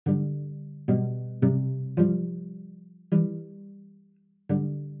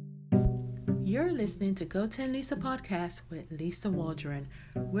You're listening to Go 10 Lisa podcast with Lisa Waldron,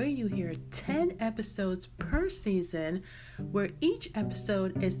 where you hear 10 episodes per season, where each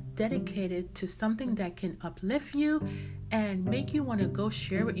episode is dedicated to something that can uplift you and make you want to go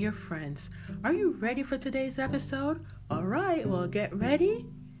share with your friends. Are you ready for today's episode? All right, well, get ready.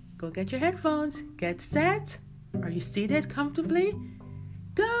 Go get your headphones. Get set. Are you seated comfortably?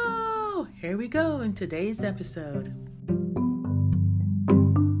 Go! Here we go in today's episode.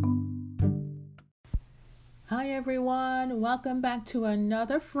 Hi everyone, welcome back to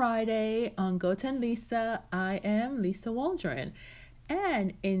another Friday on Go 10 Lisa. I am Lisa Waldron,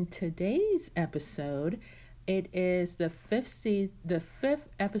 and in today's episode, it is the fifth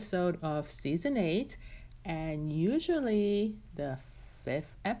episode of season 8, and usually the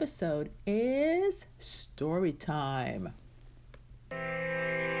fifth episode is story time.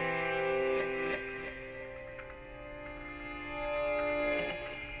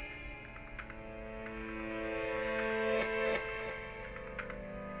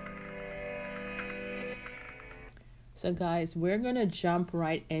 So guys, we're going to jump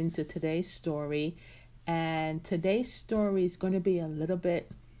right into today's story, and today's story is going to be a little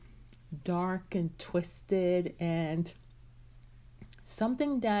bit dark and twisted and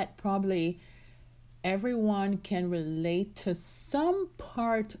something that probably everyone can relate to some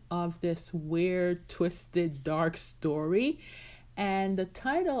part of this weird, twisted, dark story. And the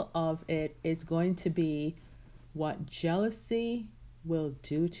title of it is going to be What Jealousy Will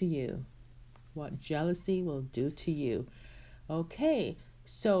Do to You. What jealousy will do to you. Okay,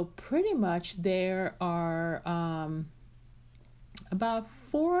 so pretty much there are about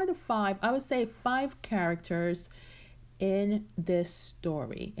 4 to 5, I would say 5 characters in this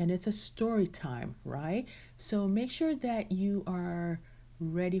story. And it's a story time, right? So make sure that you are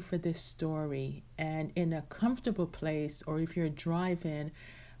ready for this story and in a comfortable place, or if you're driving,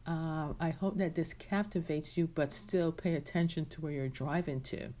 I hope that this captivates you, but still pay attention to where you're driving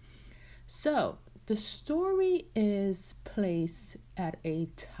to. So, the story is placed at a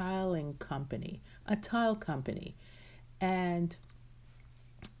tile company, and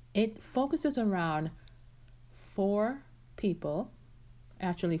it focuses around 4 people,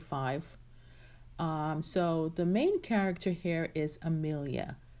 actually 5. So, the main character here is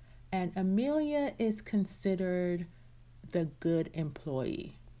Amelia, and Amelia is considered the good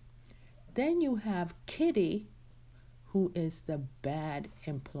employee. Then you have Kitty, who is the bad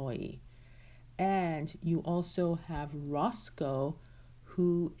employee. And you also have Roscoe,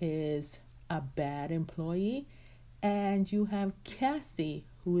 who is a bad employee. And you have Cassie,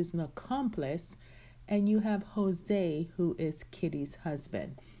 who is an accomplice. And you have Jose, who is Kitty's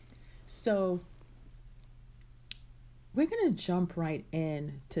husband. So we're going to jump right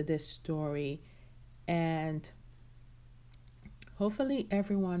in to this story. And hopefully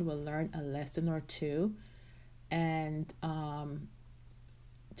everyone will learn a lesson or two. And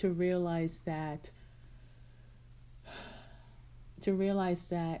to realize that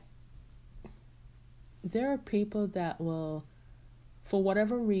there are people that will, for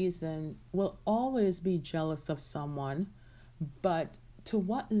whatever reason, will always be jealous of someone, but to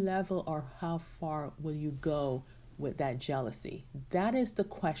what level or how far will you go with that jealousy? That is the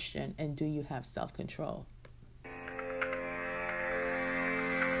question, and do you have self-control?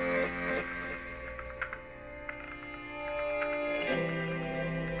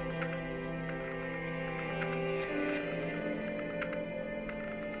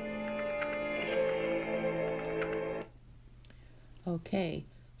 Okay,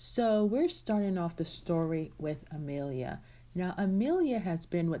 so we're starting off the story with Amelia. Now, Amelia has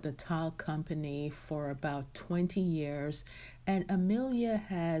been with the tile company for about 20 years, and Amelia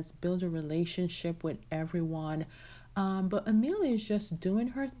has built a relationship with everyone. But Amelia is just doing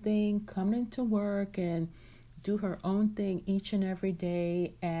her thing, coming to work and do her own thing each and every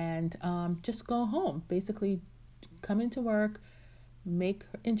day, and just go home. Basically, come into work, make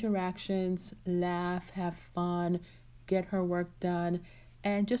interactions, laugh, have fun, get her work done,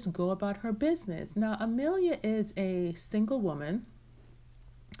 and just go about her business. Now, Amelia is a single woman,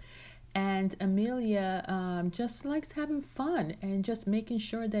 and Amelia just likes having fun and just making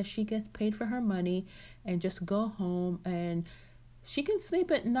sure that she gets paid for her money and just go home, and she can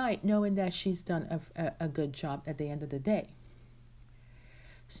sleep at night knowing that she's done a good job at the end of the day.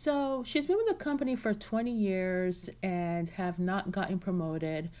 So she's been with the company for 20 years and have not gotten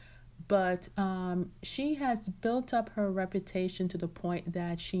promoted. But she has built up her reputation to the point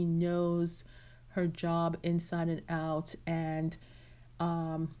that she knows her job inside and out, and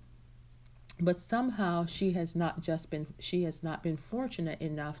but somehow she has not been fortunate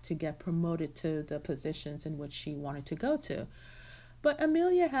enough to get promoted to the positions in which she wanted to go to. But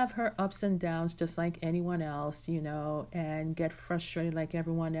Amelia have her ups and downs just like anyone else, and get frustrated like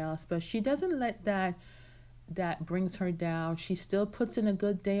everyone else. But she doesn't let that brings her down. She still puts in a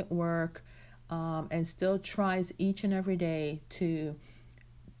good day at work, and still tries each and every day to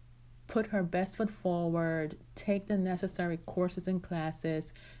put her best foot forward, take the necessary courses and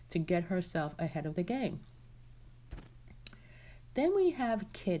classes to get herself ahead of the game. Then we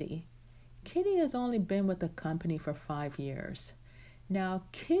have Kitty. Kitty has only been with the company for 5 years. Now,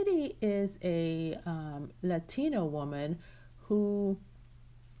 Kitty is a Latino woman who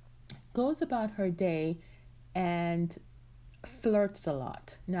goes about her day and flirts a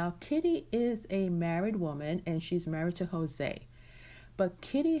lot. Now, Kitty is a married woman, and she's married to Jose. But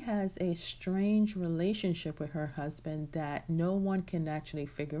Kitty has a strange relationship with her husband that no one can actually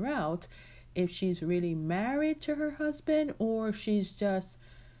figure out if she's really married to her husband or she's just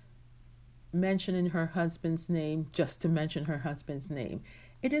mentioning her husband's name just to mention her husband's name.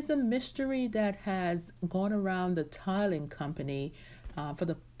 It is a mystery that has gone around the tiling company for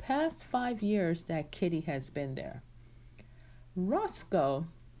the past 5 years that Kitty has been there. Roscoe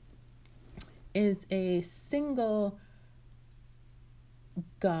is a single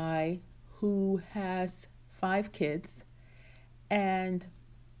guy who has 5 kids, and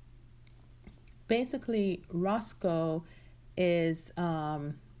basically Roscoe is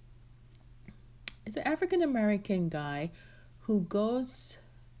an African American guy who goes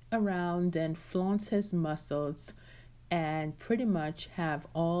around and flaunts his muscles and pretty much have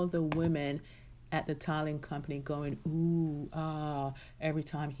all the women at the tiling company going ooh ah every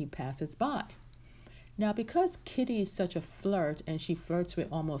time he passes by. Now, because Kitty is such a flirt and she flirts with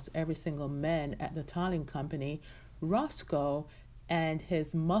almost every single man at the tiling company, Roscoe and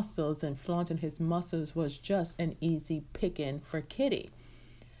his muscles and flaunting his muscles was just an easy picking for Kitty.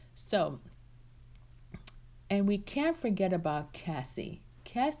 So, and we can't forget about Cassie.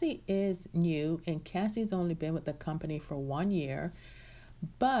 Cassie is new, and Cassie's only been with the company for 1 year,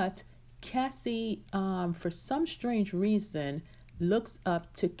 but Cassie, for some strange reason, looks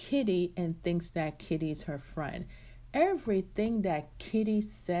up to Kitty and thinks that Kitty's her friend. Everything that Kitty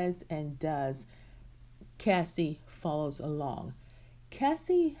says and does, Cassie follows along.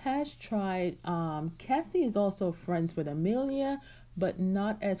 Cassie has tried, Cassie is also friends with Amelia, but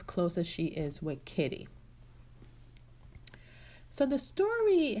not as close as she is with Kitty. So the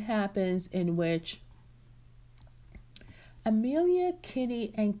story happens in which Amelia,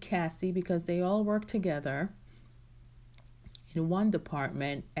 Kitty, and Cassie, because they all work together in one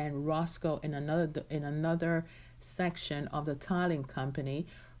department, and Roscoe in another section of the tiling company.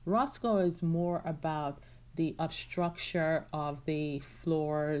 Roscoe is more about the upstructure of the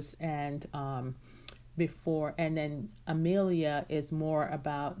floors and before, and then Amelia is more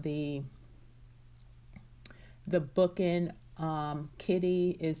about the booking.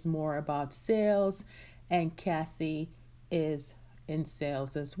 Kitty is more about sales, and Cassie is in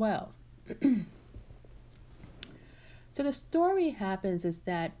sales as well. So the story happens is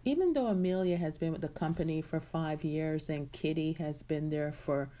that even though Amelia has been with the company for 5 years and Kitty has been there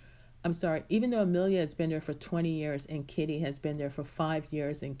for, even though Amelia has been there for 20 years and Kitty has been there for 5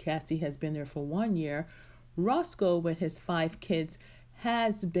 years and Cassie has been there for 1 year, Roscoe with his 5 kids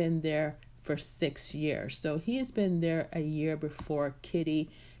has been there for 6 years. So he's been there a year before Kitty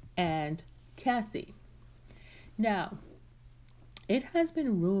and Cassie. Now, it has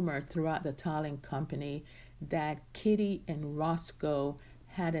been rumored throughout the tiling company that Kitty and Roscoe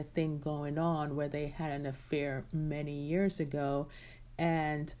had a thing going on where they had an affair many years ago.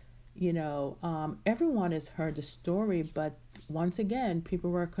 And, everyone has heard the story, but once again, people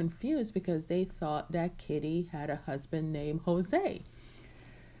were confused because they thought that Kitty had a husband named Jose.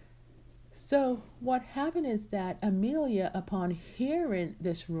 So what happened is that Amelia, upon hearing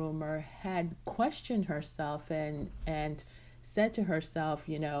this rumor, had questioned herself and said to herself,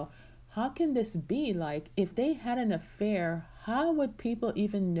 how can this be? Like, if they had an affair, how would people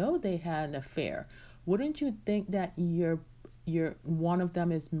even know they had an affair? Wouldn't you think that you're one of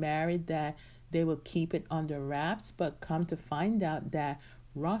them is married, that they will keep it under wraps? But come to find out that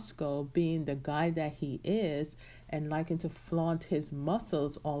Roscoe, being the guy that he is and liking to flaunt his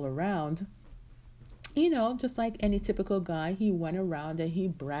muscles all around, just like any typical guy, he went around and he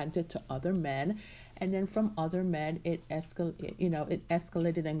bragged it to other men. And then from other men, it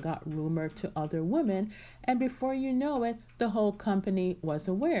escalated and got rumored to other women. And before you know it, the whole company was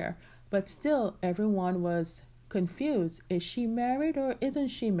aware. But still, everyone was confused. Is she married or isn't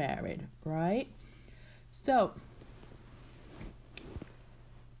she married, right? So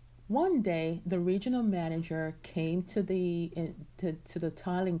one day, the regional manager came to the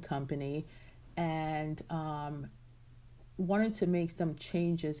tiling company and wanted to make some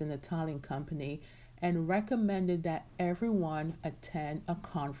changes in the tiling company and recommended that everyone attend a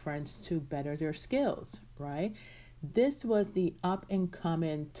conference to better their skills, right? This was the up and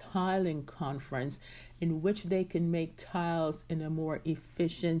coming tiling conference in which they can make tiles in a more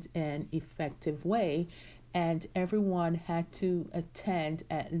efficient and effective way. And everyone had to attend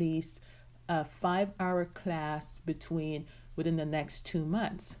at least a 5-hour class within the next 2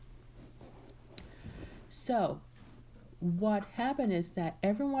 months. So what happened is that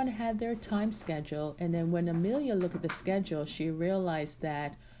everyone had their time schedule, and then when Amelia looked at the schedule, she realized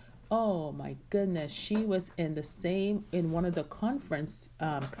that, oh my goodness, she was in one of the conference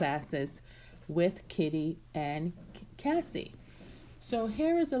classes with Kitty and Cassie. So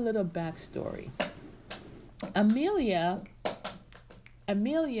here is a little backstory. Amelia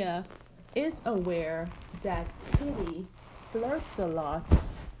is aware that Kitty flirts a lot,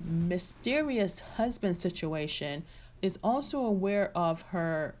 mysterious husband situation, is also aware of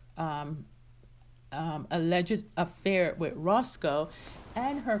her alleged affair with Roscoe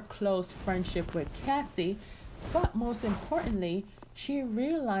and her close friendship with Cassie, but most importantly, she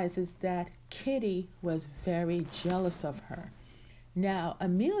realizes that Kitty was very jealous of her. Now,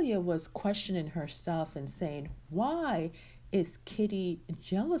 Amelia was questioning herself and saying, why is Kitty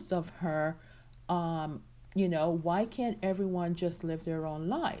jealous of her? Why can't everyone just live their own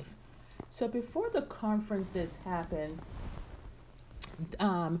life? So before the conferences happened,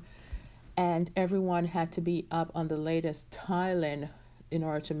 and everyone had to be up on the latest tiling in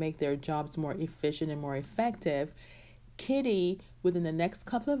order to make their jobs more efficient and more effective, Kitty, within the next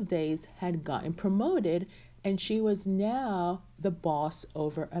couple of days, had gotten promoted, and she was now the boss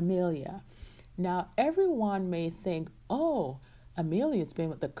over Amelia. Now, everyone may think, oh, Amelia's been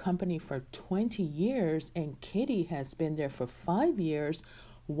with the company for 20 years, and Kitty has been there for 5 years.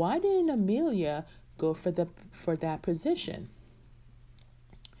 Why didn't Amelia go for that position?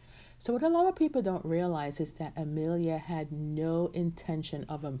 So what a lot of people don't realize is that Amelia had no intention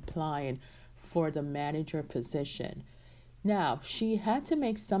of applying for the manager position. Now, she had to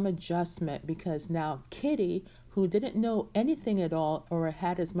make some adjustment because now Kitty, who didn't know anything at all or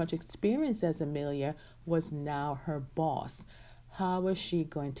had as much experience as Amelia, was now her boss. How was she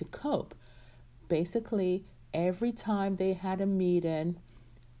going to cope? Basically, every time they had a meeting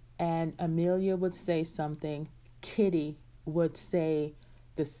and Amelia would say something, Kitty would say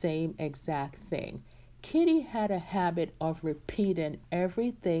the same exact thing. Kitty had a habit of repeating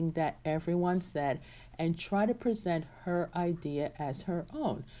everything that everyone said and try to present her idea as her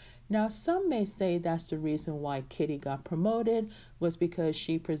own. Now, some may say that's the reason why Kitty got promoted, was because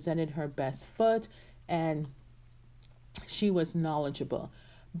she presented her best foot and she was knowledgeable.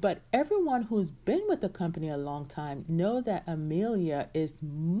 But everyone who's been with the company a long time know that Amelia is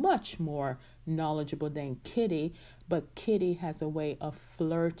much more knowledgeable than Kitty, but Kitty has a way of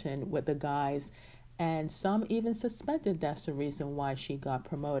flirting with the guys, and some even suspected that's the reason why she got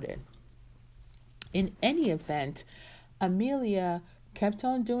promoted. In any event, Amelia kept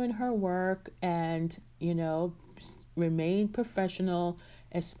on doing her work and, remained professional,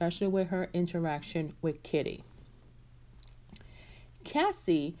 especially with her interaction with Kitty.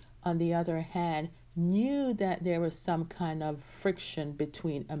 Cassie, on the other hand, knew that there was some kind of friction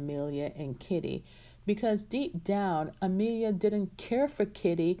between Amelia and Kitty because deep down, Amelia didn't care for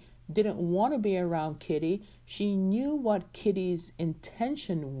Kitty, didn't want to be around Kitty. She knew what Kitty's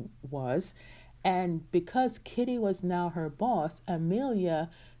intention was, and because Kitty was now her boss, Amelia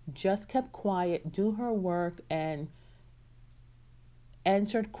just kept quiet, do her work, and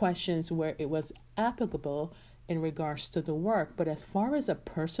answered questions where it was applicable in regards to the work. But as far as a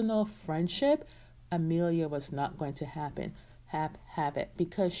personal friendship, Amelia was not going to have it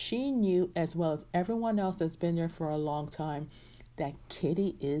because she knew, as well as everyone else that's been there for a long time, that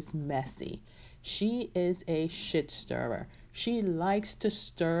Kitty is messy. She is a shit stirrer. She likes to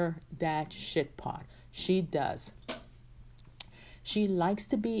stir that shit pot. She does. She likes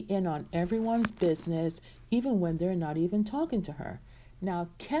to be in on everyone's business, even when they're not even talking to her. Now,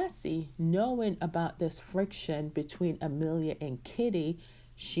 Cassie, knowing about this friction between Amelia and Kitty,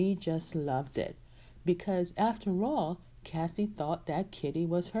 she just loved it. Because after all, Cassie thought that Kitty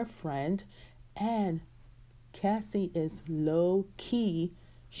was her friend, and Cassie is low-key.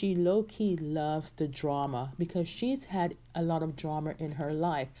 She low-key loves the drama because she's had a lot of drama in her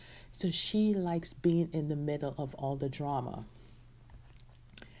life. So she likes being in the middle of all the drama.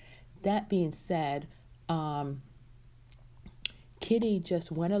 That being said, Kitty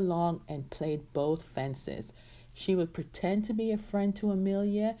just went along and played both fences. She would pretend to be a friend to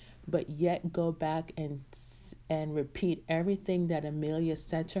Amelia, but yet go back and repeat everything that Amelia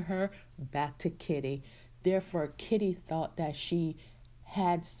said to her back to Kitty. Therefore, Kitty thought that she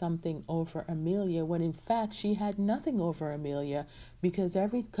had something over Amelia, when in fact she had nothing over Amelia, because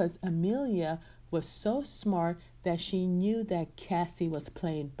Amelia was so smart that she knew that Cassie was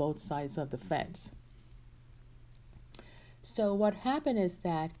playing both sides of the fence. So what happened is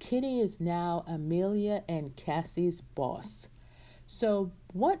that Kitty is now Amelia and Cassie's boss. So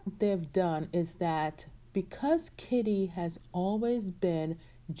what they've done is that because Kitty has always been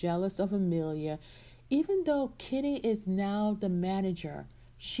jealous of Amelia, even though Kitty is now the manager,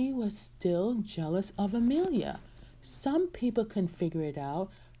 she was still jealous of Amelia. Some people can figure it out,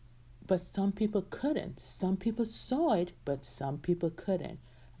 but some people couldn't. Some people saw it, but some people couldn't.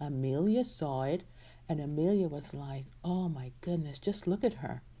 Amelia saw it, and Amelia was like, oh my goodness, just look at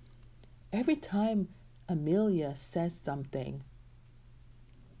her. Every time Amelia says something,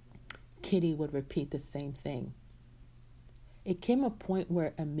 Kitty would repeat the same thing. It came a point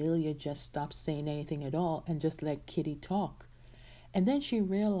where Amelia just stopped saying anything at all and just let Kitty talk. And then she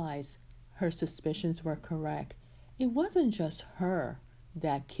realized her suspicions were correct. It wasn't just her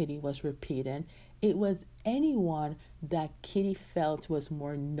that Kitty was repeating. It was anyone that Kitty felt was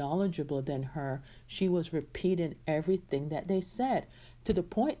more knowledgeable than her. She was repeating everything that they said, to the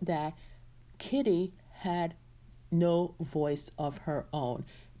point that Kitty had no voice of her own.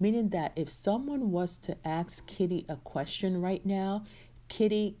 Meaning that if someone was to ask Kitty a question right now,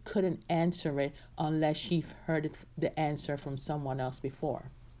 Kitty couldn't answer it unless she heard the answer from someone else before.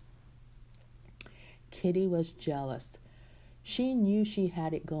 Kitty was jealous. She knew she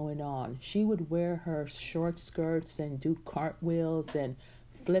had it going on. She would wear her short skirts and do cartwheels and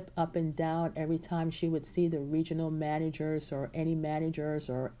flip up and down every time she would see the regional managers or any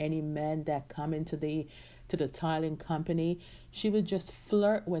men that come into the tiling company. She would just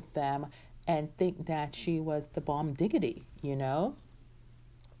flirt with them and think that she was the bomb diggity,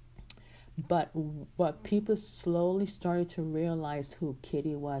 But what people slowly started to realize who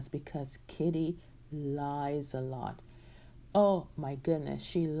Kitty was, because Kitty lies a lot. Oh my goodness,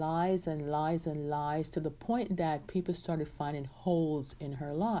 she lies and lies and lies to the point that people started finding holes in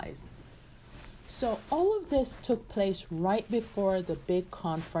her lies. So all of this took place right before the big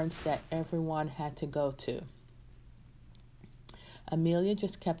conference that everyone had to go to. Amelia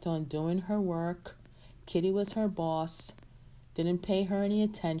just kept on doing her work. Kitty was her boss, didn't pay her any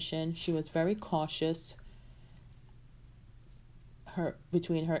attention. She was very cautious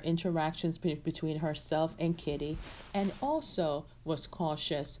between her interactions between herself and Kitty, and also was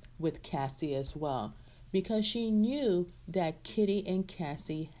cautious with Cassie as well, because she knew that Kitty and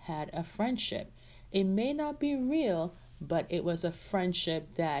Cassie had a friendship. It may not be real, but it was a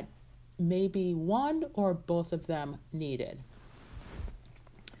friendship that maybe one or both of them needed.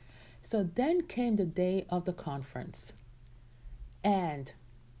 So then came the day of the conference, and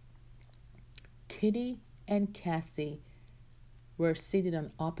Kitty and Cassie were seated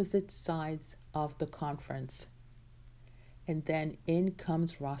on opposite sides of the conference. And then in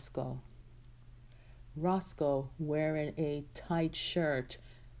comes Roscoe. Roscoe wearing a tight shirt,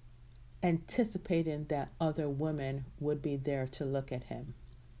 anticipating that other women would be there to look at him.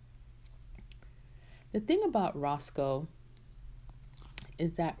 The thing about Roscoe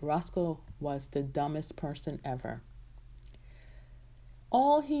is that Roscoe was the dumbest person ever.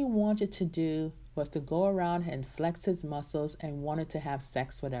 All he wanted to do was to go around and flex his muscles and wanted to have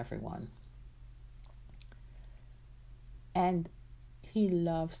sex with everyone. And he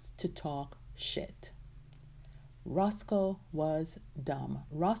loves to talk shit. Roscoe was dumb.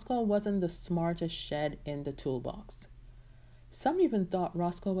 Roscoe wasn't the smartest shed in the toolbox. Some even thought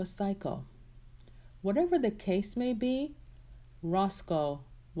Roscoe was psycho. Whatever the case may be, Roscoe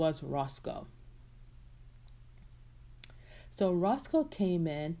was Roscoe. So Roscoe came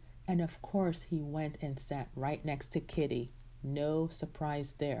in, and of course he went and sat right next to Kitty. No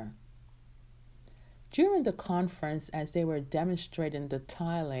surprise there. During the conference, as they were demonstrating the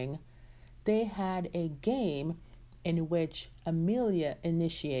tiling, they had a game in which Amelia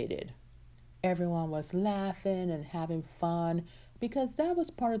initiated. Everyone was laughing and having fun because that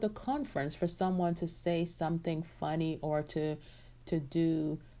was part of the conference, for someone to say something funny or to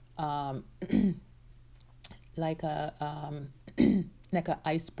do like a like an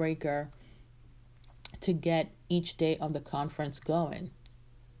icebreaker to get each day of the conference going.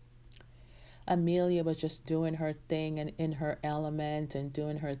 Amelia was just doing her thing and in her element and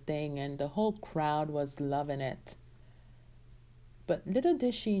doing her thing, and the whole crowd was loving it. But little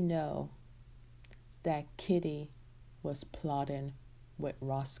did she know that Kitty was plotting with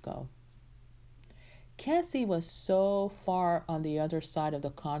Roscoe. Cassie was so far on the other side of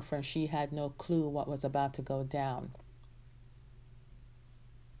the conference, she had no clue what was about to go down.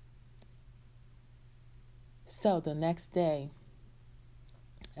 So the next day,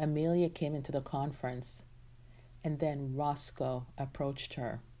 Amelia came into the conference, and then Roscoe approached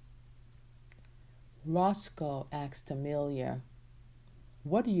her. Roscoe asked Amelia,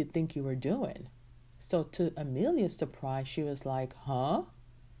 "What do you think you were doing?" So to Amelia's surprise, she was like, "Huh?"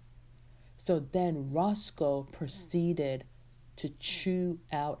 So then Roscoe proceeded to chew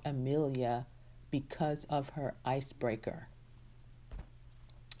out Amelia because of her icebreaker.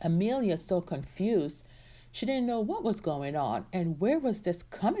 Amelia, so confused, she didn't know what was going on and where was this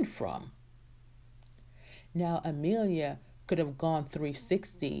coming from. Now, Amelia could have gone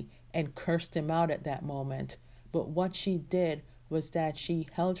 360 and cursed him out at that moment, but what she did was that she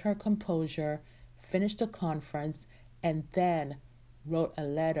held her composure, finished the conference, and then wrote a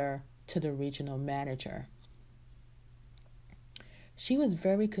letter to the regional manager. She was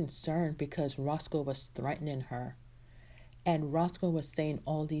very concerned because Roscoe was threatening her. And Roscoe was saying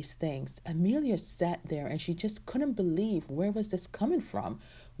all these things. Amelia sat there and she just couldn't believe where was this coming from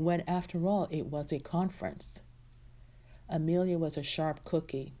when, after all, it was a conference. Amelia was a sharp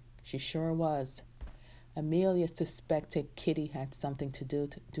cookie. She sure was. Amelia suspected Kitty had something to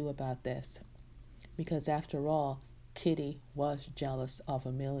do about this. Because, after all, Kitty was jealous of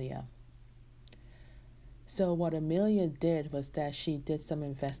Amelia. So what Amelia did was that she did some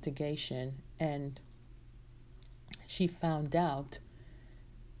investigation and she found out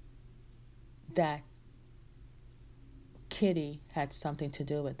that Kitty had something to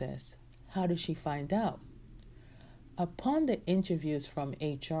do with this. How did she find out? Upon the interviews from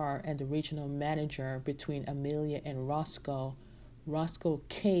HR and the regional manager between Amelia and Roscoe, Roscoe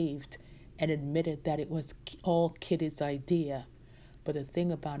caved and admitted that it was all Kitty's idea. But the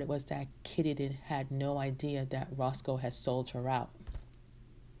thing about it was that Kitty had no idea that Roscoe had sold her out.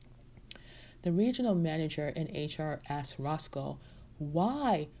 The regional manager in HR asked Roscoe,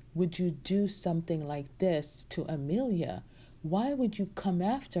 "Why would you do something like this to Amelia? Why would you come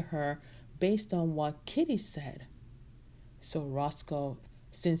after her based on what Kitty said?" So Roscoe,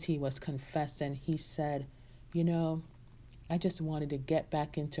 since he was confessing, he said, I just wanted to get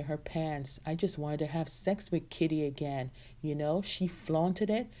back into her pants. I just wanted to have sex with Kitty again. She flaunted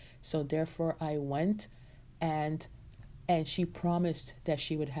it, so therefore I went and she promised that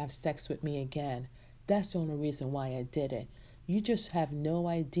she would have sex with me again. That's the only reason why I did it. You just have no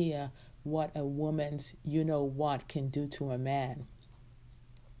idea what a woman's what can do to a man.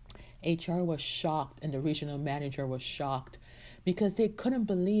 HR was shocked and the regional manager was shocked because they couldn't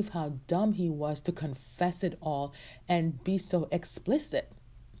believe how dumb he was to confess it all and be so explicit.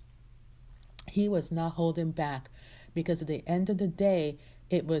 He was not holding back because at the end of the day,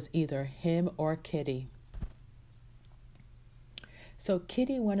 it was either him or Kitty. So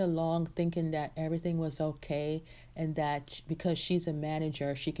Kitty went along thinking that everything was okay and that because she's a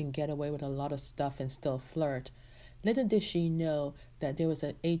manager, she can get away with a lot of stuff and still flirt. Little did she know that there was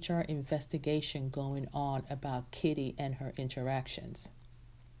an HR investigation going on about Kitty and her interactions.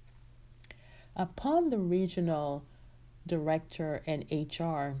 Upon the regional director and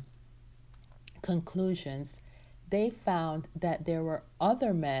HR conclusions, they found that there were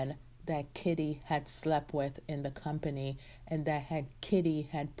other men that Kitty had slept with in the company and that Kitty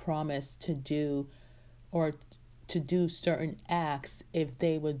had promised to do certain acts if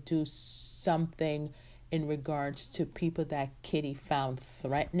they would do something in regards to people that Kitty found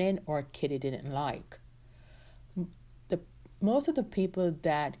threatening or Kitty didn't like. Most of the people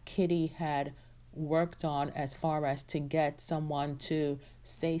that Kitty had worked on as far as to get someone to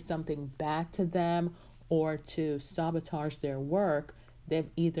say something bad to them or to sabotage their work, they've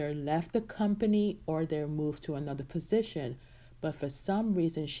either left the company or they're moved to another position. But for some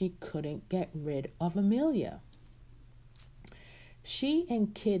reason, she couldn't get rid of Amelia. She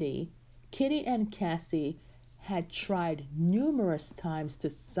and Kitty and Cassie had tried numerous times to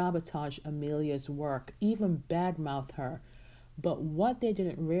sabotage Amelia's work, even badmouth her. But what they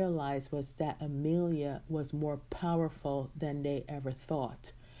didn't realize was that Amelia was more powerful than they ever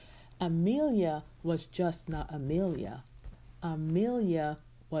thought. Amelia was just not Amelia. Amelia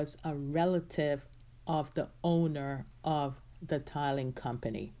was a relative of the owner of the tiling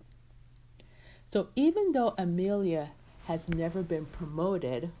company. So even though Amelia has never been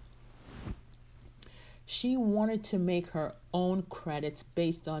promoted, she wanted to make her own credits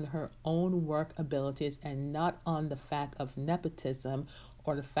based on her own work abilities and not on the fact of nepotism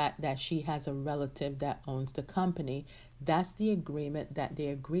or the fact that she has a relative that owns the company. That's the agreement that they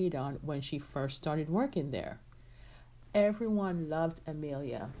agreed on when she first started working there. Everyone loved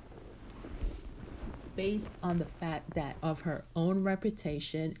Amelia based on the fact that of her own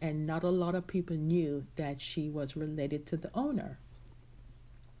reputation, and not a lot of people knew that she was related to the owner.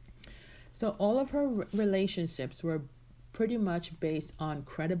 So all of her relationships were pretty much based on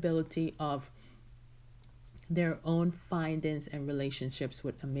credibility of their own findings and relationships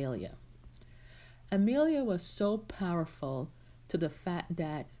with Amelia. Amelia was so powerful to the fact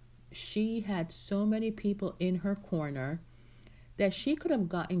that she had so many people in her corner that she could have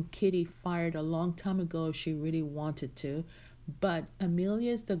gotten Kitty fired a long time ago if she really wanted to. But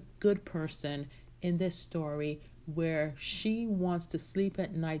Amelia is the good person in this story, where she wants to sleep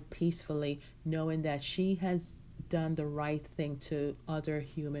at night peacefully, knowing that she has done the right thing to other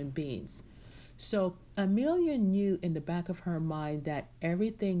human beings. So Amelia knew in the back of her mind that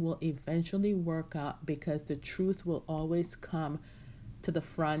everything will eventually work out, because the truth will always come to the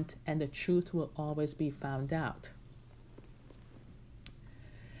front and the truth will always be found out.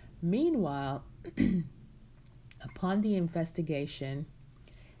 Meanwhile, upon the investigation,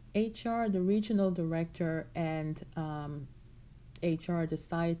 HR, the regional director, and HR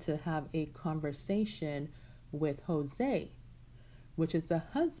decided to have a conversation with Jose, which is the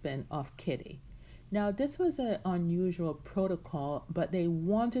husband of Kitty. Now, this was an unusual protocol, but they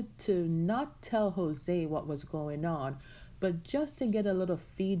wanted to not tell Jose what was going on, but just to get a little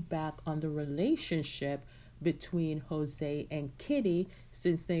feedback on the relationship between Jose and Kitty,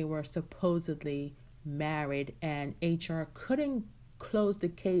 since they were supposedly married, and HR couldn't close the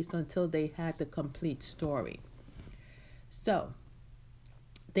case until they had the complete story. So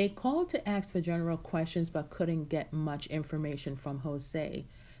they called to ask for general questions but couldn't get much information from Jose.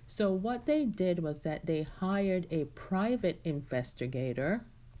 So what they did was that they hired a private investigator,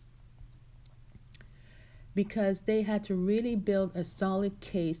 because they had to really build a solid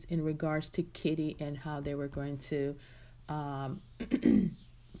case in regards to Kitty and how they were going to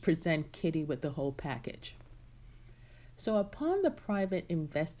present Kitty with the whole package. So upon the private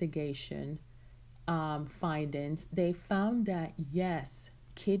investigation findings, they found that yes,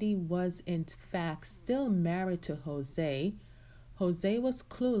 Kitty was in fact still married to Jose. Jose was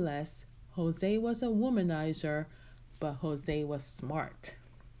clueless. Jose was a womanizer, but Jose was smart.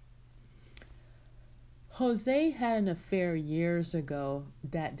 Jose had an affair years ago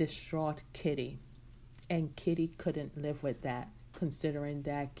that distraught Kitty, and Kitty couldn't live with that, considering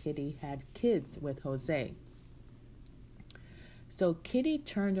that Kitty had kids with Jose. So Kitty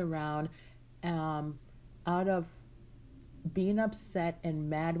turned around, out of being upset and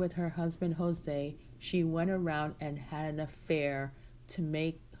mad with her husband Jose, she went around and had an affair to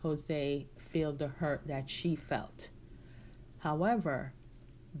make Jose feel the hurt that she felt. However,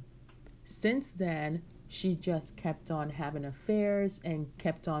 since then, she just kept on having affairs and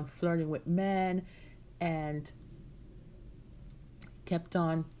kept on flirting with men and kept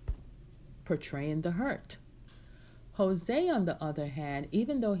on portraying the hurt. Jose, on the other hand,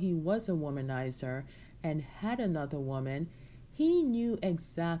 even though he was a womanizer and had another woman, he knew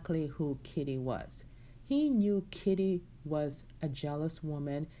exactly who Kitty was. He knew Kitty was a jealous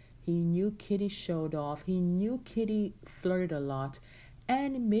woman. He knew Kitty showed off. He knew Kitty flirted a lot.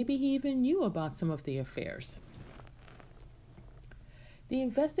 And maybe he even knew about some of the affairs. The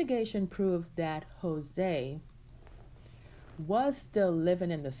investigation proved that Jose was still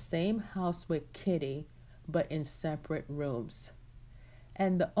living in the same house with Kitty, but in separate rooms.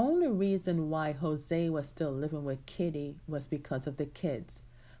 And the only reason why Jose was still living with Kitty was because of the kids.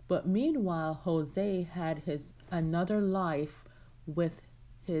 But meanwhile, Jose had his another life with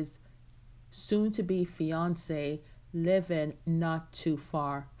his soon-to-be fiancée, living not too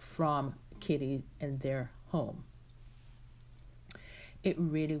far from Kitty and their home. It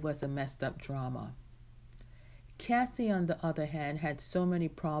really was a messed up drama. Cassie, on the other hand, had so many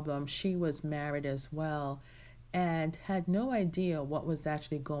problems. She was married as well and had no idea what was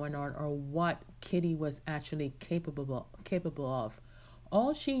actually going on or what Kitty was actually capable of.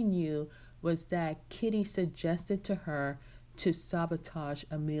 All she knew was that Kitty suggested to her to sabotage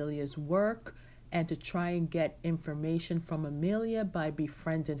Amelia's work and to try and get information from Amelia by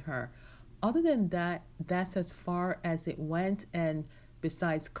befriending her. Other than that, that's as far as it went. And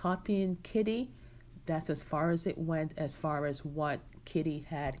besides copying Kitty, that's as far as it went as far as what Kitty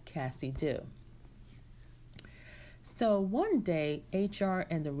had Cassie do. So one day, HR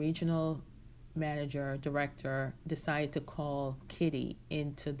and the regional director decided to call Kitty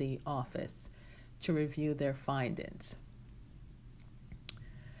into the office to review their findings.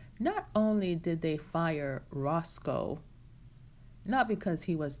 Not only did they fire Roscoe, not because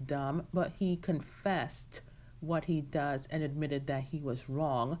he was dumb, but he confessed what he does and admitted that he was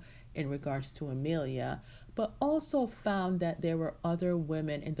wrong in regards to Amelia, but also found that there were other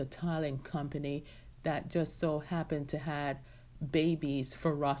women in the tiling company that just so happened to had babies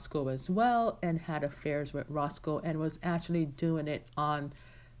for Roscoe as well and had affairs with Roscoe and was actually doing it on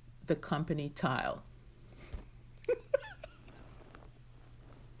the company tile.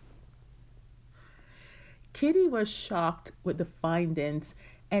 Kitty was shocked with the findings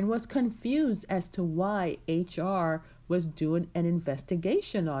and was confused as to why HR was doing an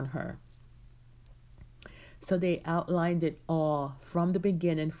investigation on her. So they outlined it all from the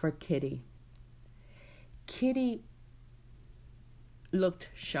beginning for Kitty. Kitty looked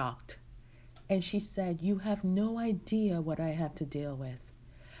shocked, and she said, "You have no idea what I have to deal with.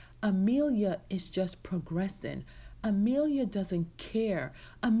 Amelia is just progressing. Amelia doesn't care.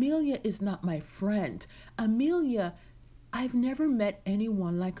 Amelia is not my friend. Amelia, I've never met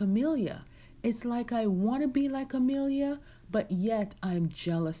anyone like Amelia. It's like I want to be like Amelia, but yet I'm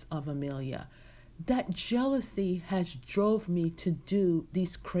jealous of Amelia. That jealousy has drove me to do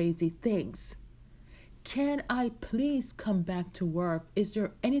these crazy things. Can I please come back to work? Is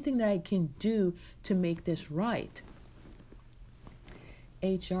there anything that I can do to make this right?"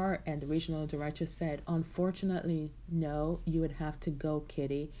 HR and the regional director said, "Unfortunately, no, you would have to go,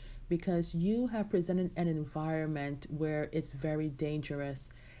 Kitty, because you have presented an environment where it's very dangerous.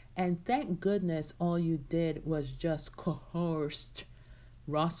 And thank goodness all you did was just coerced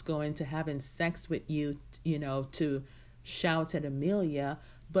Roscoe into having sex with you, to shout at Amelia.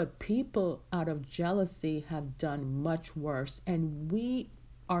 But people out of jealousy have done much worse. And we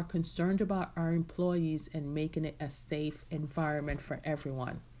are concerned about our employees and making it a safe environment for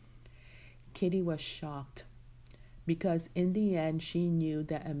everyone." Kitty was shocked because in the end she knew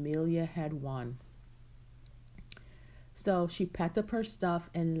that Amelia had won. So she packed up her stuff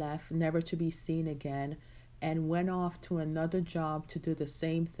and left, never to be seen again, and went off to another job to do the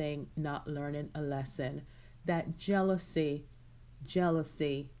same thing, not learning a lesson. That jealousy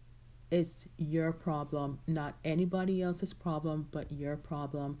is your problem, not anybody else's problem, but your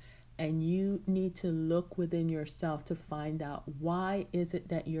problem. And you need to look within yourself to find out, why is it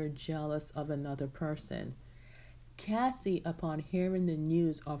that you're jealous of another person? Cassie, upon hearing the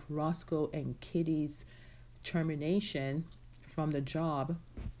news of Roscoe and Kitty's termination from the job,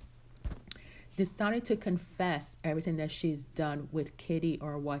 decided to confess everything that she's done with Kitty,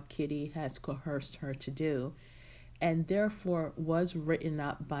 or what Kitty has coerced her to do, and therefore was written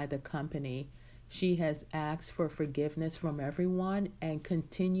up by the company. She has asked for forgiveness from everyone and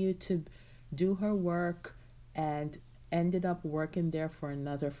continued to do her work, and ended up working there for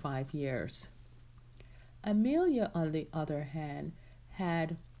another 5 years. Amelia, on the other hand,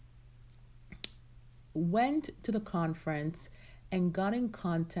 had went to the conference and got in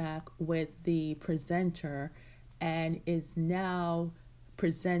contact with the presenter, and is now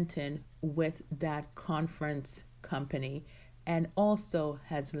presenting with that conference company, and also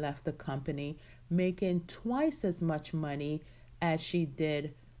has left the company, making twice as much money as she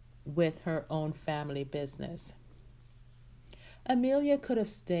did with her own family business. Amelia could have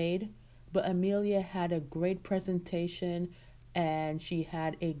stayed, but Amelia had a great presentation, and she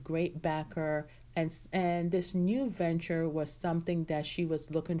had a great backer, and this new venture was something that she was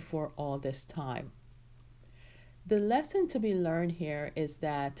looking for all this time. The lesson to be learned here is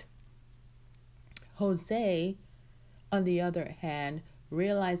that Jose, on the other hand,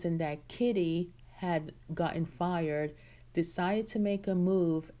 realizing that Kitty had gotten fired, decided to make a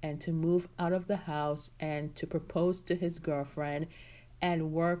move and to move out of the house and to propose to his girlfriend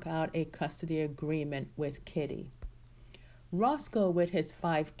and work out a custody agreement with Kitty. Roscoe, with his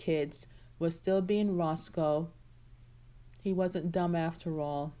 5 kids, was still being Roscoe. He wasn't dumb after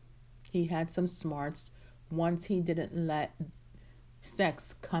all. He had some smarts once he didn't let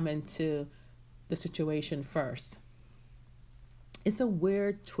sex come into the situation first. It's a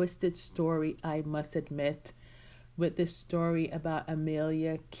weird, twisted story, I must admit, with this story about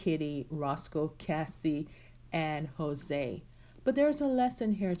Amelia, Kitty, Roscoe, Cassie, and Jose. But there's a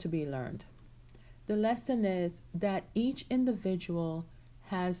lesson here to be learned. The lesson is that each individual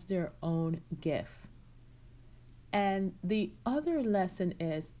has their own gift. And the other lesson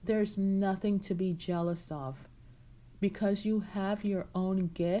is there's nothing to be jealous of. Because you have your own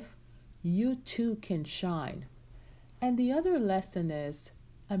gift, you too can shine. And the other lesson is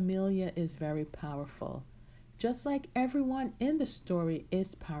Amelia is very powerful. Just like everyone in the story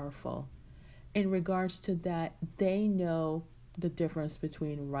is powerful. In regards to that, they know the difference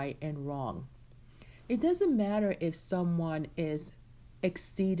between right and wrong. It doesn't matter if someone is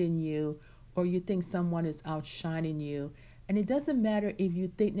exceeding you or you think someone is outshining you. And it doesn't matter if you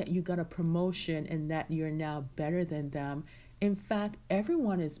think that you got a promotion and that you're now better than them. In fact,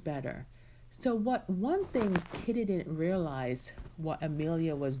 everyone is better. So one thing Kitty didn't realize what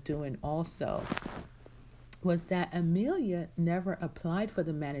Amelia was doing also was that Amelia never applied for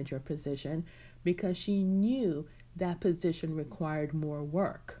the manager position because she knew that position required more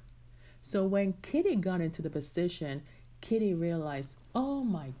work. So when Kitty got into the position, Kitty realized, oh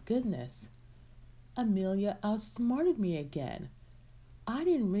my goodness, Amelia outsmarted me again. I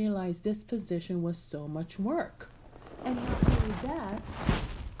didn't realize this position was so much work. And not only that,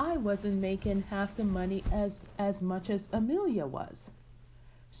 I wasn't making half the money as much as Amelia was.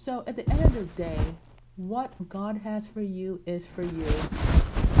 So at the end of the day, what God has for you is for you.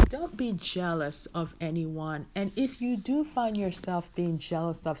 Don't be jealous of anyone. And if you do find yourself being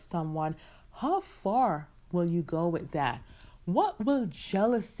jealous of someone, how far will you go with that? What will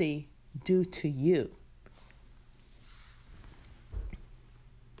jealousy do to you?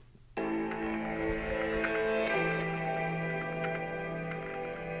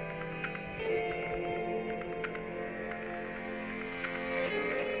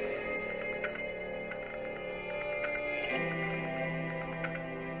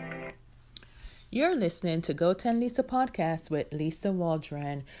 You're listening to Go 10 Lisa podcast with Lisa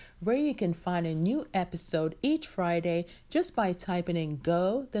Waldron, where you can find a new episode each Friday just by typing in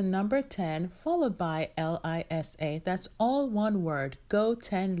Go, the number 10, followed by LISA. That's all one word, Go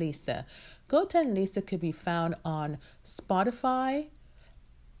 10 Lisa. Go 10 Lisa could be found on Spotify,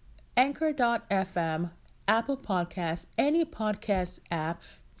 Anchor.fm, Apple Podcasts, any podcast app.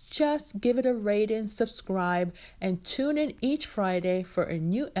 Just give it a rating, subscribe, and tune in each Friday for a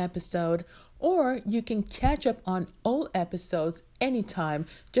new episode. Or you can catch up on old episodes anytime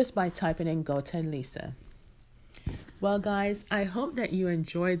just by typing in Go 10 Lisa. Well, guys, I hope that you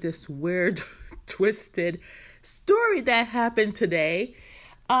enjoyed this weird, twisted story that happened today.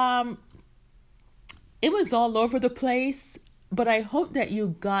 It was all over the place, but I hope that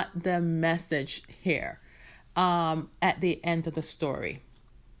you got the message here at the end of the story.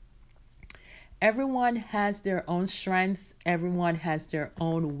 Everyone has their own strengths. Everyone has their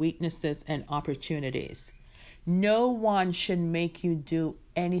own weaknesses and opportunities. No one should make you do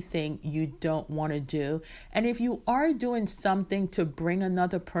anything you don't want to do. And if you are doing something to bring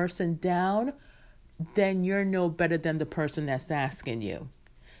another person down, then you're no better than the person that's asking you.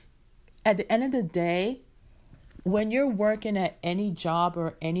 At the end of the day, when you're working at any job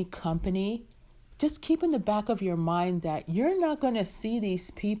or any company, just keep in the back of your mind that you're not going to see these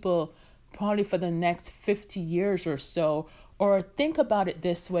people probably for the next 50 years or so. Or think about it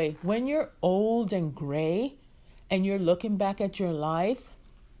this way. When you're old and gray and you're looking back at your life,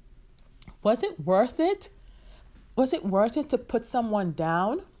 was it worth it? Was it worth it to put someone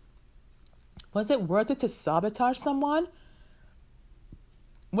down? Was it worth it to sabotage someone?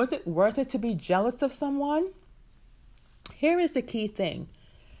 Was it worth it to be jealous of someone? Here is the key thing.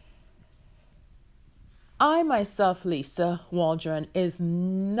 I myself, Lisa Waldron, is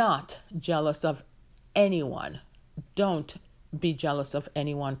not jealous of anyone. Don't be jealous of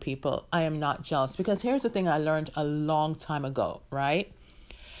anyone, people. I am not jealous, because here's the thing I learned a long time ago, right?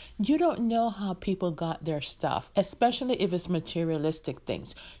 You don't know how people got their stuff, especially if it's materialistic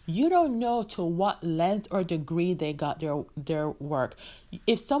things. You don't know to what length or degree they got their work.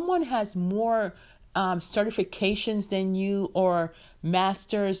 If someone has more certifications than you, or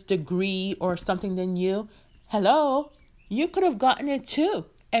master's degree or something than you, hello, you could have gotten it too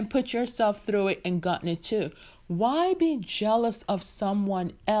and put yourself through it and gotten it too. Why be jealous of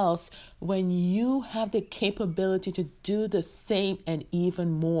someone else when you have the capability to do the same and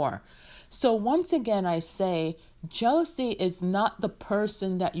even more? So once again, I say, jealousy is not the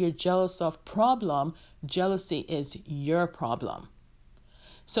person that you're jealous of problem. Jealousy is your problem.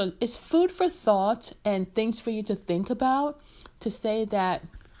 So it's food for thought and things for you to think about, to say that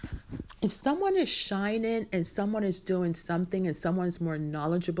if someone is shining and someone is doing something and someone is more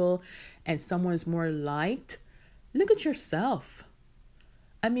knowledgeable and someone is more liked, look at yourself.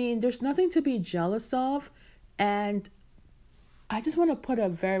 I mean, there's nothing to be jealous of. And I just want to put a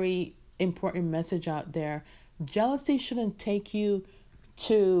very important message out there. Jealousy shouldn't take you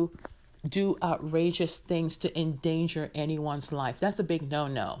to do outrageous things to endanger anyone's life. That's a big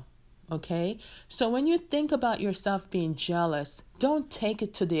no-no. Okay? So when you think about yourself being jealous, don't take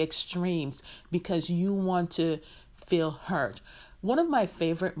it to the extremes because you want to feel hurt. One of my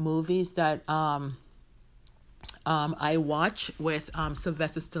favorite movies that I watched with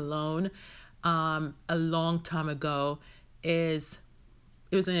Sylvester Stallone a long time ago it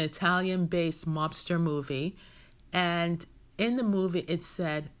was an Italian-based mobster movie, and in the movie it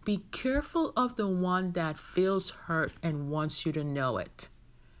said, "Be careful of the one that feels hurt and wants you to know it."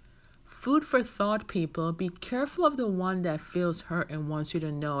 Food for thought, people. Be careful of the one that feels hurt and wants you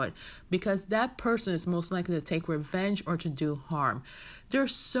to know it, because that person is most likely to take revenge or to do harm.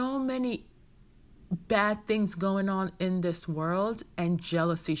 There's so many bad things going on in this world, and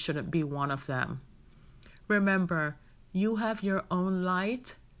jealousy shouldn't be one of them. Remember, you have your own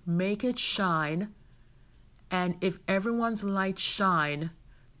light make it shine. And if everyone's light shine,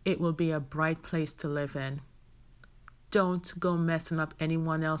 it will be a bright place to live in. Don't go messing up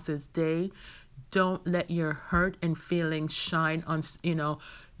anyone else's day. Don't let your hurt and feelings shine on,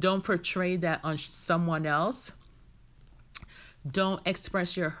 don't portray that on someone else. Don't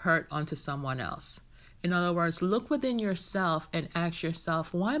express your hurt onto someone else. In other words, look within yourself and ask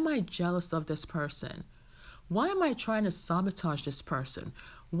yourself, why am I jealous of this person? Why am I trying to sabotage this person?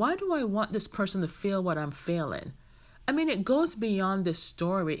 Why do I want this person to feel what I'm feeling? I mean, it goes beyond this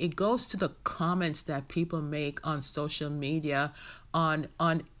story. It goes to the comments that people make on social media, on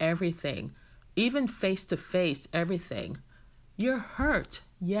everything, even face to face, everything. You're hurt,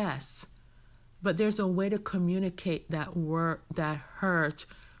 yes, but there's a way to communicate that hurt,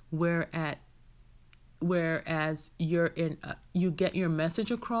 whereas you get your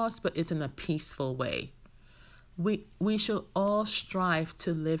message across, but it's in a peaceful way. We should all strive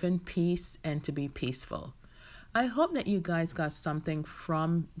to live in peace and to be peaceful. I hope that you guys got something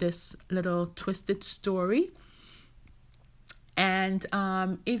from this little twisted story. And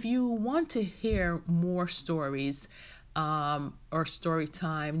if you want to hear more stories or story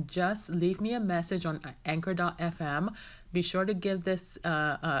time, just leave me a message on anchor.fm. Be sure to give this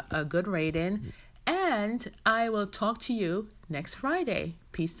a good rating. And I will talk to you next Friday.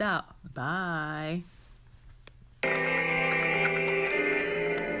 Peace out. Bye.